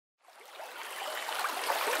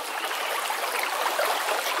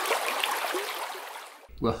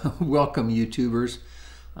Well, welcome YouTubers.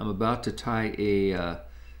 I'm about to tie a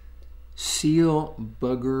Seal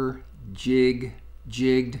Bugger Jig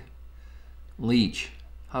Jigged Leech.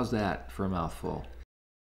 How's that for a mouthful?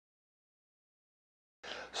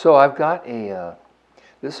 So I've got a,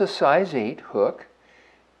 this is a size 8 hook,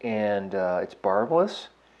 and it's barbless,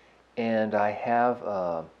 and I have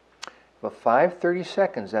a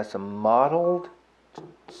 5/32. That's a mottled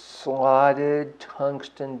slotted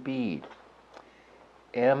tungsten bead.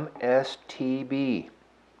 MSTB,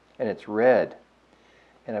 and it's red,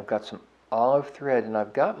 and I've got some olive thread, and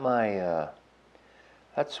I've got my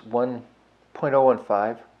that's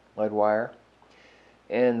 1.015 lead wire,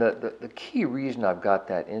 and the key reason I've got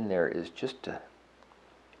that in there is just to,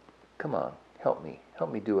 come on, help me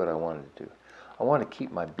do what I wanted to do. I want to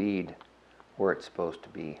keep my bead where it's supposed to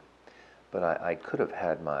be, but I could have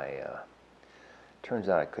had my turns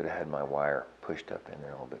out I could have had my wire pushed up in there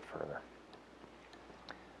a little bit further.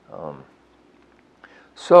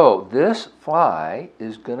 So this fly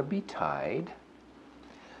is going to be tied.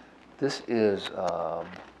 This is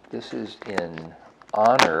in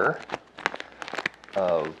honor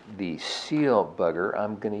of the Seal Bugger.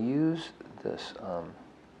 I'm going to use this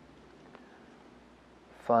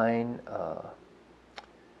fine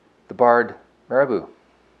the barred marabou.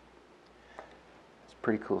 It's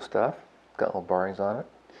pretty cool stuff. Got little barrings on it.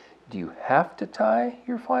 Do you have to tie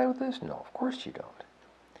your fly with this? No, of course you don't.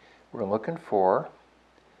 We're looking for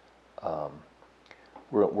a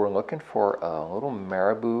little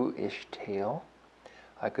marabou-ish tail.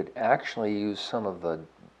 I could actually use some of the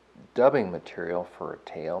dubbing material for a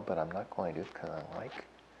tail, but I'm not going to because I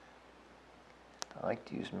like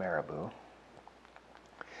to use marabou.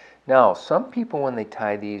 Now, some people when they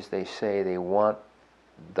tie these, they say they want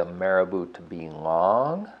the marabou to be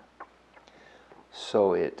long,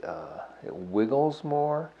 so it wiggles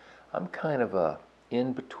more. I'm kind of a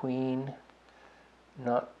in between,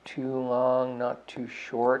 not too long, not too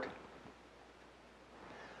short.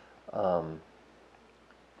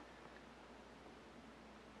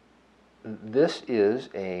 This is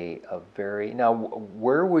a very, now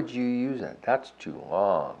where would you use it? That's too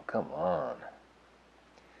long, come on.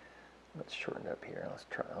 Let's shorten it up here. Let's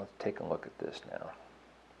take a look at this now.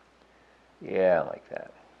 Yeah, like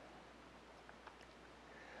that.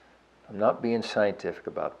 I'm not being scientific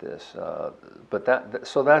about this, but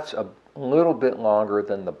so that's a little bit longer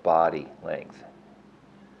than the body length.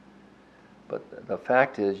 But the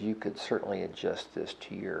fact is, you could certainly adjust this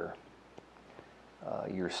to your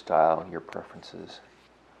style, your preferences.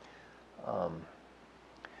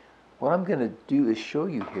 What I'm going to do is show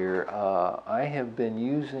you here. I have been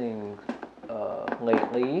using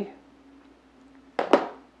lately.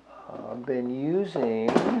 I've been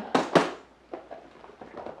using.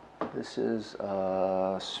 This is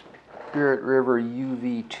Spirit River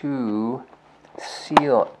UV2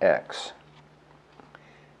 Seal X,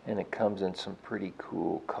 and it comes in some pretty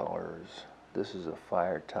cool colors. This is a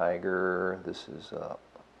fire tiger. This is a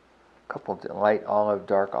couple of light olive,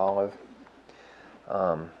 dark olive.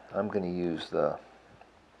 I'm going to use the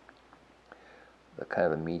kind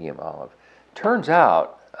of a medium olive. Turns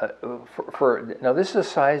out, now this is a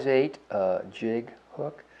size 8 jig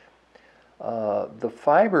hook. The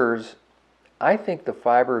fibers, I think the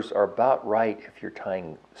fibers are about right if you're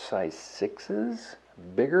tying size 6s,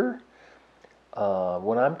 bigger.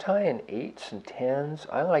 When I'm tying 8s and 10s,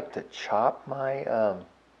 I like to chop my,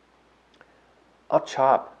 I'll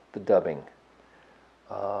chop the dubbing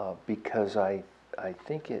because I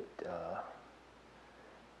think it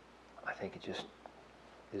just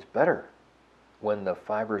is better when the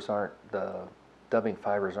fibers aren't, the dubbing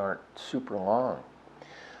fibers aren't super long.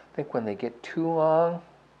 I think when they get too long,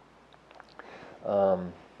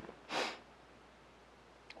 well,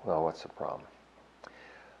 what's the problem?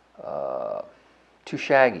 Too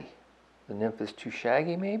shaggy. The nymph is too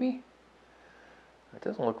shaggy, maybe? It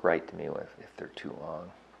doesn't look right to me if they're too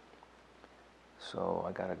long. So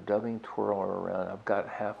I got a dubbing twirler around. I've got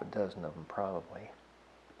half a dozen of them probably.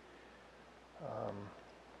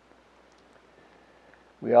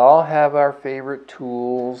 We all have our favorite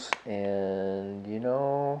tools, and you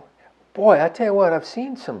know, boy, I tell you what, I've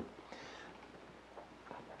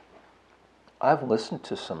listened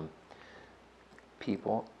to some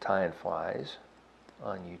people tying flies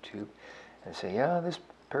on YouTube and say, yeah, this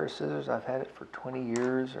pair of scissors, I've had it for 20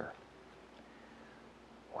 years, or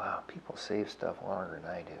wow, people save stuff longer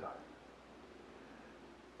than I do.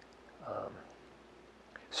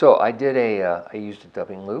 So I did I used a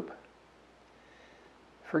dubbing loop.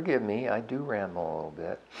 Forgive me, I do ramble a little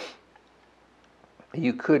bit.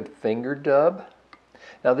 You could finger dub.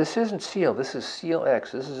 Now this isn't Seal, this is Seal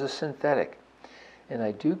X. This is a synthetic. And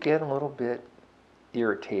I do get a little bit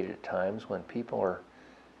irritated at times when people are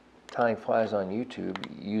tying flies on YouTube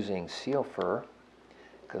using seal fur,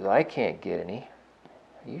 because I can't get any.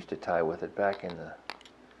 I used to tie with it back in the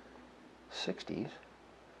 60s.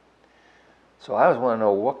 So I always want to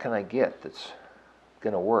know, what can I get that's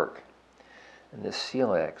going to work? And this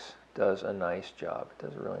Seal X does a nice job. It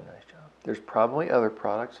does a really nice job. There's probably other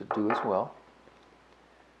products that do as well.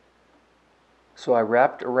 So I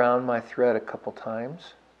wrapped around my thread a couple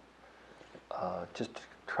times, just to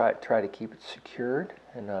try to keep it secured.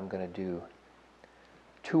 And I'm going to do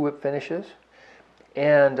 2 whip finishes.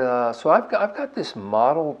 And so I've got this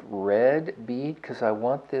mottled red bead because I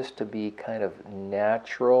want this to be kind of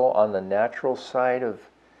natural, on the natural side of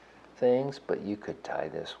things, but you could tie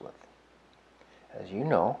this with, as you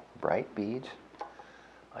know, bright beads.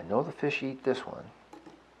 I know the fish eat this one.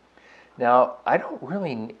 Now, I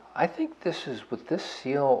think this is, with this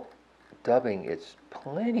seal dubbing, it's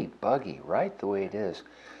plenty buggy, right the way it is.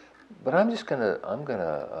 But I'm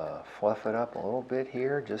gonna fluff it up a little bit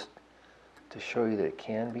here, just to show you that it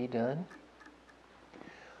can be done.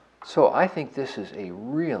 So I think this is a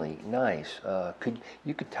really nice,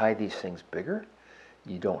 you could tie these things bigger.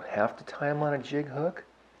 You don't have to tie them on a jig hook,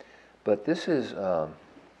 but this is a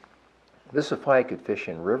fly I could fish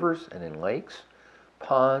in rivers and in lakes,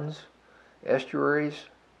 ponds, estuaries.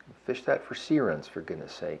 Fish that for sea runs, for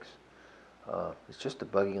goodness sakes. It's just a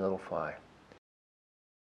buggy little fly.